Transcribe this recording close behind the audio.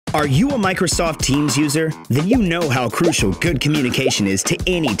Are you a Microsoft Teams user? Then you know how crucial good communication is to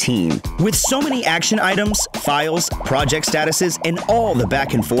any team. With so many action items, files, project statuses, and all the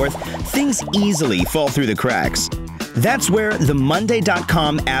back and forth, things easily fall through the cracks. That's where the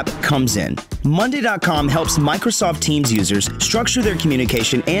monday.com app comes in. Monday.com helps Microsoft Teams users structure their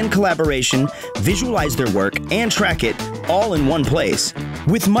communication and collaboration, visualize their work, and track it all in one place.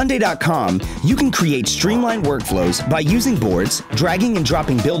 With monday.com, you can create streamlined workflows by using boards, dragging and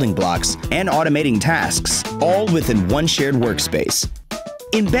dropping building blocks, and automating tasks, all within one shared workspace.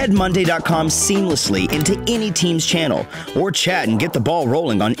 Embed monday.com seamlessly into any Teams channel, or chat and get the ball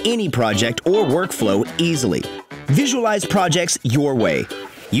rolling on any project or workflow easily. Visualize projects your way.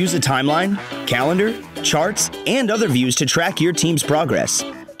 Use a timeline, calendar, charts, and other views to track your team's progress.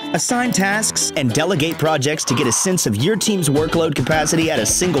 Assign tasks and delegate projects to get a sense of your team's workload capacity at a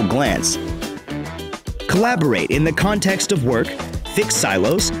single glance. Collaborate in the context of work, fix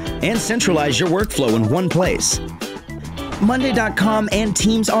silos, and centralize your workflow in one place. Monday.com and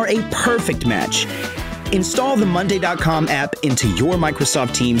Teams are a perfect match. Install the monday.com app into your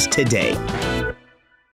Microsoft Teams today.